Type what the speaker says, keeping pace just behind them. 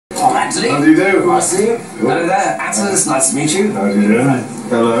Anthony. How do you do? Nice to see you. Hello there, Atters. Nice to meet you. How do you do?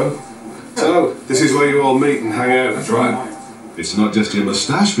 Hello. So, this is where you all meet and hang out. That's right. It's not just your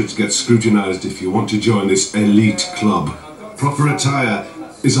moustache which gets scrutinised if you want to join this elite club. Proper attire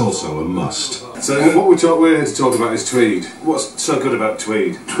is also a must. So, what we're here to talk about is Tweed. What's so good about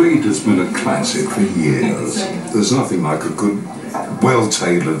Tweed? Tweed has been a classic for years. There's nothing like a good,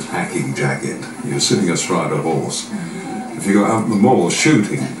 well-tailored hacking jacket. You're sitting astride a horse. If you go out in the mall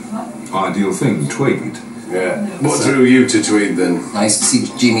shooting, ideal thing, Tweed. Yeah. What drew you to Tweed then? I used to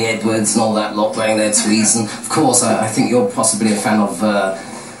see Jimmy Edwards and all that lot wearing their tweeds, and of course I think you're possibly a fan of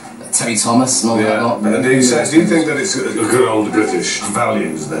Terry Thomas and all that lot. And do you think that it's a good old British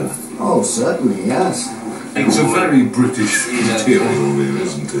values then? Oh, certainly, yes. It's a very British material, really,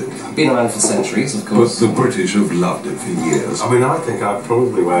 isn't it? Been around for centuries, of But course. the British have loved it for years. I mean, I think I'd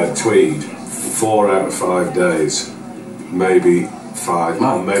probably wear Tweed 4 out of 5 days. Maybe 5,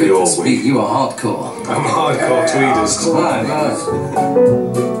 My maybe all goodness, week. you are hardcore. I'm a hardcore Tweedist. Right.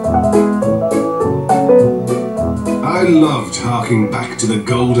 I loved harking back to the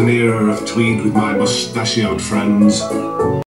golden era of Tweed with my mustachioed friends.